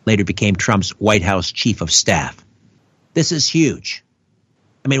later became Trump's White House chief of staff. This is huge.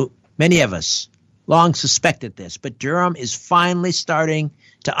 I mean, many of us long suspected this, but Durham is finally starting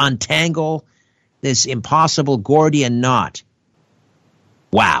to untangle this impossible Gordian knot.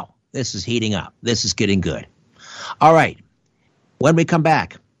 Wow. This is heating up. This is getting good. All right. When we come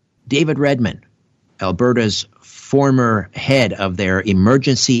back, David Redman, Alberta's former head of their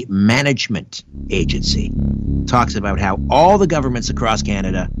emergency management agency, talks about how all the governments across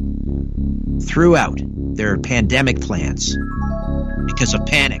Canada threw out their pandemic plans because of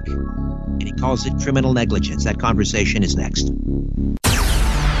panic. And he calls it criminal negligence. That conversation is next.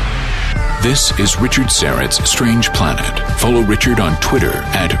 This is Richard Syrett's Strange Planet. Follow Richard on Twitter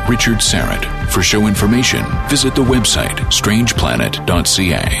at Richard Syrett. For show information, visit the website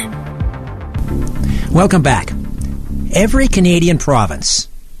strangeplanet.ca. Welcome back. Every Canadian province,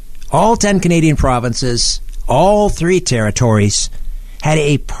 all 10 Canadian provinces, all 3 territories, had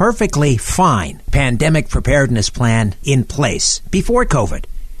a perfectly fine pandemic preparedness plan in place before COVID,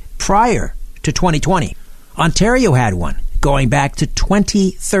 prior to 2020. Ontario had one going back to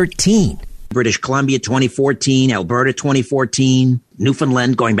 2013. British Columbia 2014, Alberta 2014,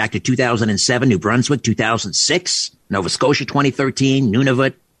 Newfoundland going back to 2007, New Brunswick 2006, Nova Scotia 2013,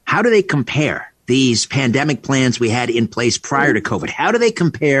 Nunavut. How do they compare, these pandemic plans we had in place prior to COVID? How do they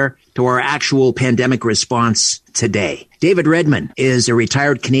compare to our actual pandemic response today? David Redman is a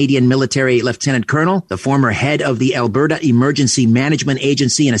retired Canadian military lieutenant colonel, the former head of the Alberta Emergency Management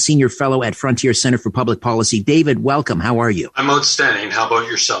Agency, and a senior fellow at Frontier Center for Public Policy. David, welcome. How are you? I'm outstanding. How about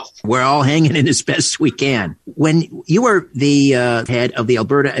yourself? We're all hanging in as best we can. When you were the head of the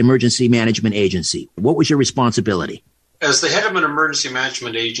Alberta Emergency Management Agency, what was your responsibility? As the head of an emergency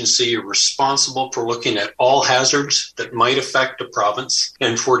management agency, you're responsible for looking at all hazards that might affect a province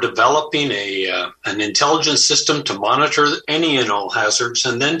and for developing an intelligence system to monitor any and all hazards,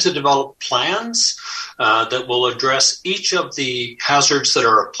 and then to develop plans that will address each of the hazards that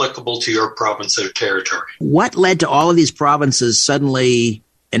are applicable to your province or territory. What led to all of these provinces suddenly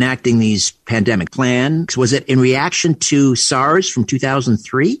enacting these pandemic plans? Was it in reaction to SARS from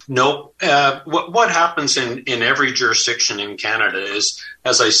 2003? No. What happens in every jurisdiction in Canada is,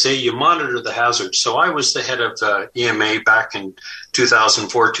 as I say, you monitor the hazards. So I was the head of the EMA back in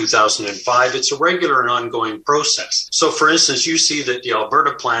 2004, 2005. It's a regular and ongoing process. So, for instance, you see that the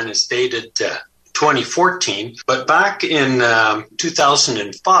Alberta plan is dated 2014, but back in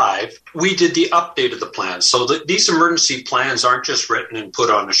 2005, we did the update of the plan. So these emergency plans aren't just written and put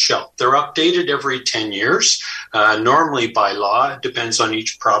on a shelf. They're updated every 10 years, normally by law. It depends on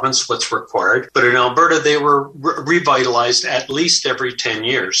each province what's required. But in Alberta, they were revitalized at least every 10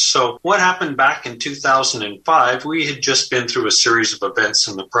 years. So what happened back in 2005, we had just been through a series of events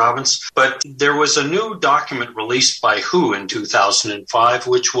in the province, but there was a new document released by WHO in 2005,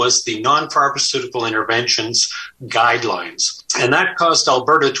 which was the Non-Pharmaceutical Interventions Guidelines. And that caused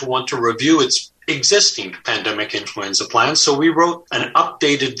Alberta to want to review its existing pandemic influenza plan. So we wrote an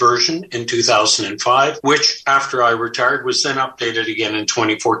updated version in 2005, which after I retired was then updated again in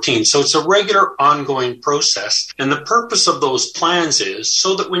 2014. So it's a regular ongoing process. And the purpose of those plans is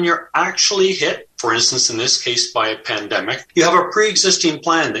so that when you're actually hit, for instance, in this case, by a pandemic, you have a pre-existing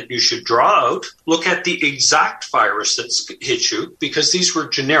plan that you should draw out, look at the exact virus that's hit you, because these were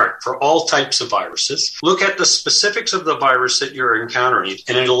generic for all types of viruses, look at the specifics of the virus that you're encountering,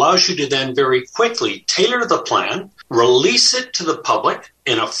 and it allows you to then very quickly tailor the plan, release it to the public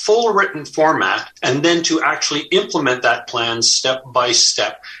in a full written format, and then to actually implement that plan step by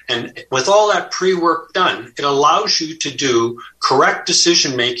step. And with all that pre-work done, it allows you to do correct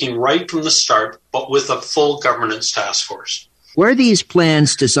decision-making right from the start, but with a full governance task force. Were these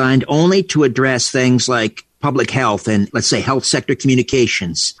plans designed only to address things like public health and, let's say, health sector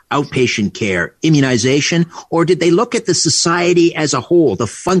communications, outpatient care, immunization, or did they look at the society as a whole, the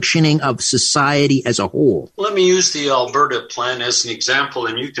functioning of society as a whole? Let me use the Alberta plan as an example,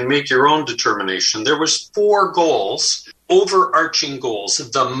 and you can make your own determination. There was 4 goals, overarching goals,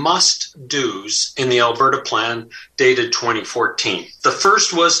 the must-dos in the Alberta plan dated 2014. The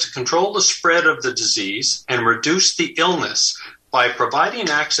first was to control the spread of the disease and reduce the illness by providing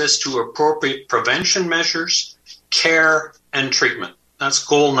access to appropriate prevention measures, care, and treatment. That's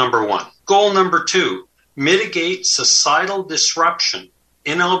goal number 1. Goal number 2, mitigate societal disruption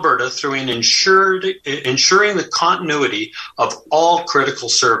in Alberta through ensuring the continuity of all critical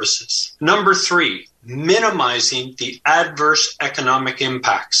services. Number 3, minimizing the adverse economic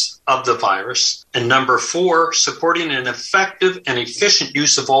impacts of the virus. And number 4, supporting an effective and efficient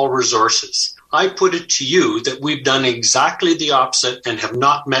use of all resources. I put it to you that we've done exactly the opposite and have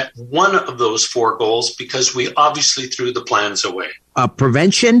not met one of those 4 goals because we obviously threw the plans away.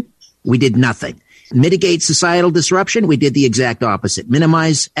 Prevention, we did nothing. Mitigate societal disruption, we did the exact opposite.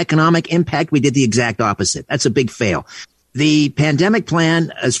 Minimize economic impact, we did the exact opposite. That's a big fail. The pandemic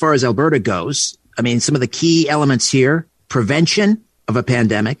plan, as far as Alberta goes, I mean, some of the key elements here, prevention of a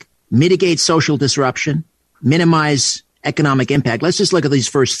pandemic, mitigate social disruption, minimize economic impact. Let's just look at these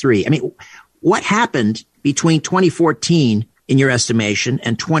first 3. I mean, what happened between 2014, in your estimation,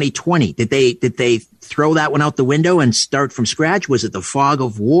 and 2020? Did they throw that one out the window and start from scratch? Was it the fog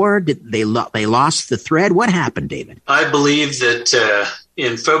of war? Did they lost the thread? What happened, David? I believe that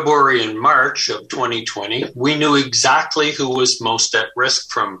in February and March of 2020, we knew exactly who was most at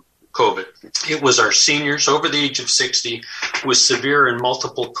risk from COVID. It was our seniors over the age of 60 with severe and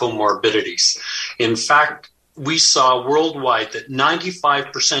multiple comorbidities. In fact, we saw worldwide that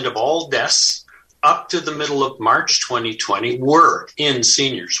 95% of all deaths up to the middle of March 2020 were in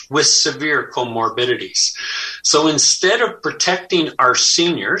seniors with severe comorbidities. So instead of protecting our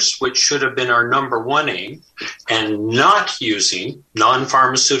seniors, which should have been our number 1 aim, and not using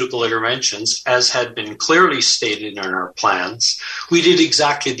non-pharmaceutical interventions, as had been clearly stated in our plans, we did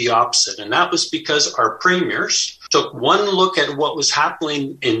exactly the opposite. And that was because our premiers took one look at what was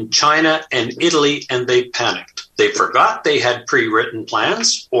happening in China and Italy, and they panicked. They forgot they had pre-written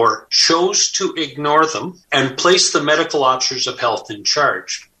plans or chose to ignore them and place the medical officers of health in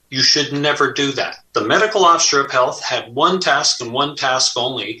charge. You should never do that. The medical officer of health had one task and one task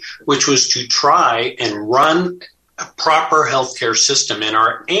only, which was to try and run a proper healthcare system. And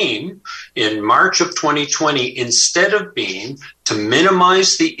our aim in March of 2020, instead of being to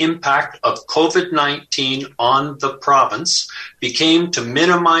minimize the impact of COVID-19 on the province, became to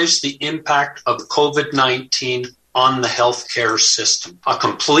minimize the impact of COVID-19 on the healthcare system. A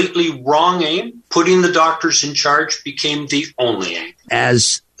completely wrong aim. Putting the doctors in charge became the only aim.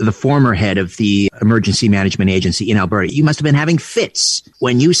 As the former head of the Emergency Management Agency in Alberta, you must have been having fits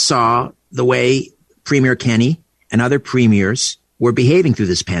when you saw the way Premier Kenney and other premiers were behaving through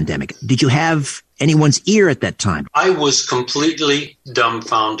this pandemic. Did you have anyone's ear at that time? I was completely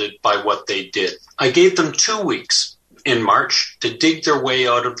dumbfounded by what they did. I gave them 2 weeks in March to dig their way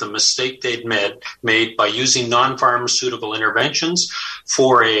out of the mistake they'd made by using non-pharmaceutical interventions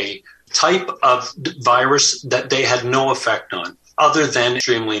for a type of virus that they had no effect on. other than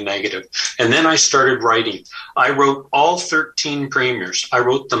extremely negative. And then I started writing. I wrote all 13 premiers. I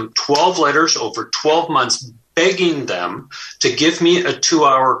wrote them 12 letters over 12 months, begging them to give me a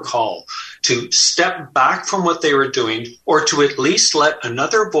 2-hour call, to step back from what they were doing, or to at least let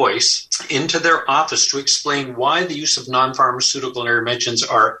another voice into their office to explain why the use of non-pharmaceutical interventions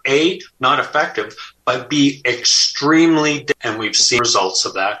are A, not effective, but B, extremely, and we've seen results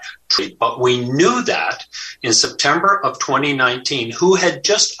of that. But we knew that in September of 2019, WHO had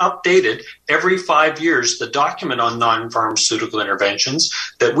just updated every 5 years the document on non-pharmaceutical interventions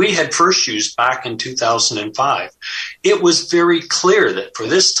that we had first used back in 2005. It was very clear that for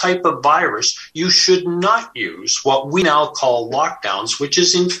this type of virus, you should not use what we now call lockdowns, which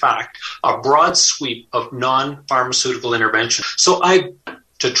is in fact a broad sweep of non-pharmaceutical intervention. So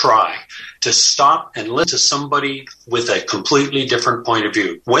to try to stop and listen to somebody with a completely different point of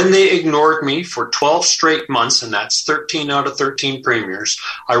view. When they ignored me for 12 straight months, and that's 13 out of 13 premiers,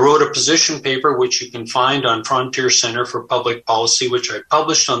 I wrote a position paper, which you can find on Frontier Center for Public Policy, which I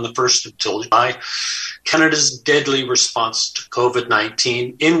published on the 1st of July, Canada's deadly response to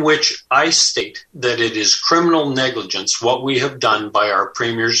COVID-19, in which I state that it is criminal negligence what we have done by our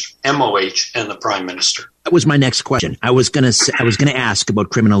premiers, MOH, and the Prime Minister. That was my next question. I was going to ask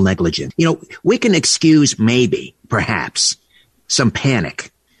about criminal negligence. You know, we can excuse maybe, perhaps, some panic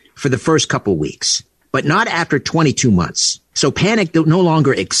for the first couple weeks, but not after 22 months. So panic no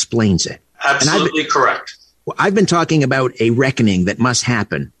longer explains it. Absolutely correct. I've been talking about a reckoning that must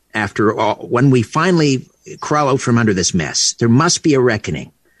happen after all, when we finally crawl out from under this mess. There must be a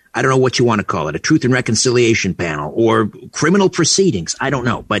reckoning. I don't know what you want to call it, a truth and reconciliation panel or criminal proceedings. I don't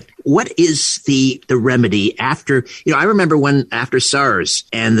know. But what is the remedy after, I remember when after SARS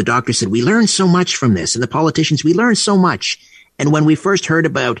and the doctor said, we learned so much from this, and the politicians, we learned so much. And when we first heard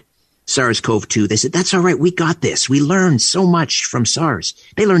about SARS-CoV-2, they said, that's all right. We got this. We learned so much from SARS.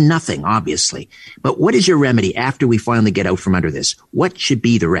 They learned nothing, obviously. But what is your remedy after we finally get out from under this? What should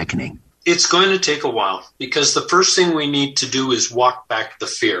be the reckoning? It's going to take a while, because the first thing we need to do is walk back the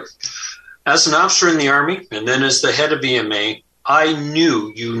fear. As an officer in the Army, and then as the head of EMA, I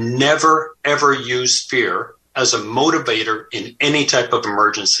knew you never, ever use fear as a motivator in any type of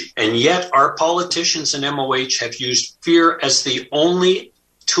emergency. And yet our politicians in MOH have used fear as the only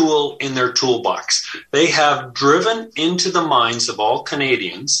tool in their toolbox. They have driven into the minds of all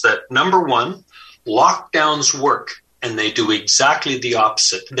Canadians that, number one, lockdowns work. And they do exactly the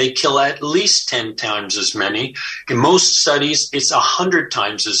opposite. They kill at least 10 times as many. In most studies, it's 100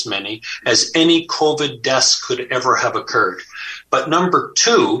 times as many as any COVID deaths could ever have occurred. But number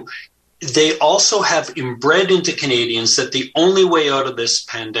two, they also have inbred into Canadians that the only way out of this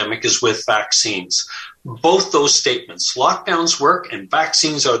pandemic is with vaccines. Both those statements, lockdowns work and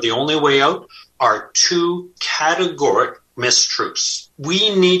vaccines are the only way out, are two categoric mistruths.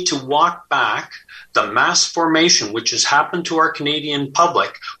 We need to walk back the mass formation, which has happened to our Canadian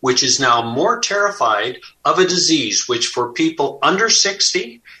public, which is now more terrified of a disease which for people under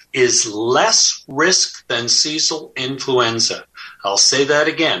 60 is less risk than seasonal influenza. I'll say that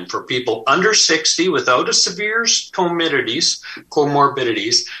again. For people under 60 without a severe comorbidities,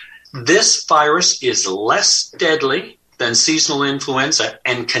 this virus is less deadly than seasonal influenza,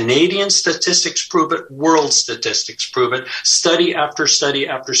 and Canadian statistics prove it, world statistics prove it, study after study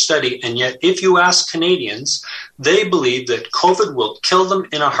after study. And yet, if you ask Canadians, they believe that COVID will kill them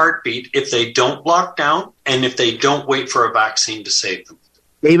in a heartbeat if they don't lock down and if they don't wait for a vaccine to save them.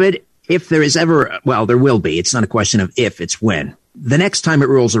 David, if there is ever, well, there will be, it's not a question of if, it's when. The next time it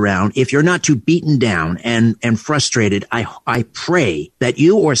rolls around, if you're not too beaten down and frustrated, I pray that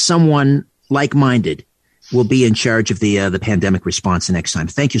you or someone like-minded will be in charge of the pandemic response the next time.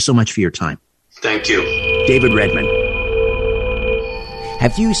 Thank you so much for your time. Thank you. David Redman.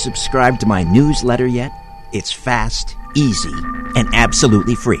 Have you subscribed to my newsletter yet? It's fast, easy, and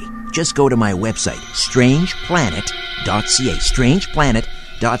absolutely free. Just go to my website, strangeplanet.ca,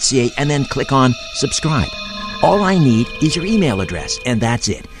 strangeplanet.ca, and then click on subscribe. All I need is your email address, and that's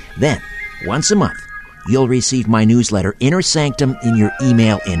it. Then, once a month, you'll receive my newsletter, Inner Sanctum, in your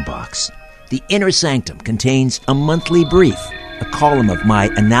email inbox. The Inner Sanctum contains a monthly brief, a column of my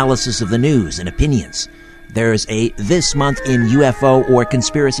analysis of the news and opinions. There's a This Month in UFO or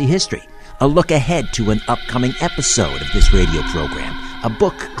Conspiracy History, a look ahead to an upcoming episode of this radio program, a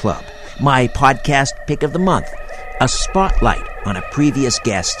book club, my podcast pick of the month, a spotlight on a previous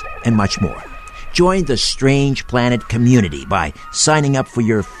guest, and much more. Join the Strange Planet community by signing up for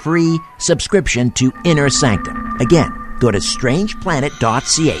your free subscription to Inner Sanctum. Again, go to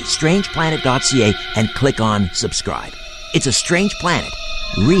strangeplanet.ca, strangeplanet.ca, and click on subscribe. It's a strange planet.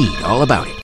 Read all about it.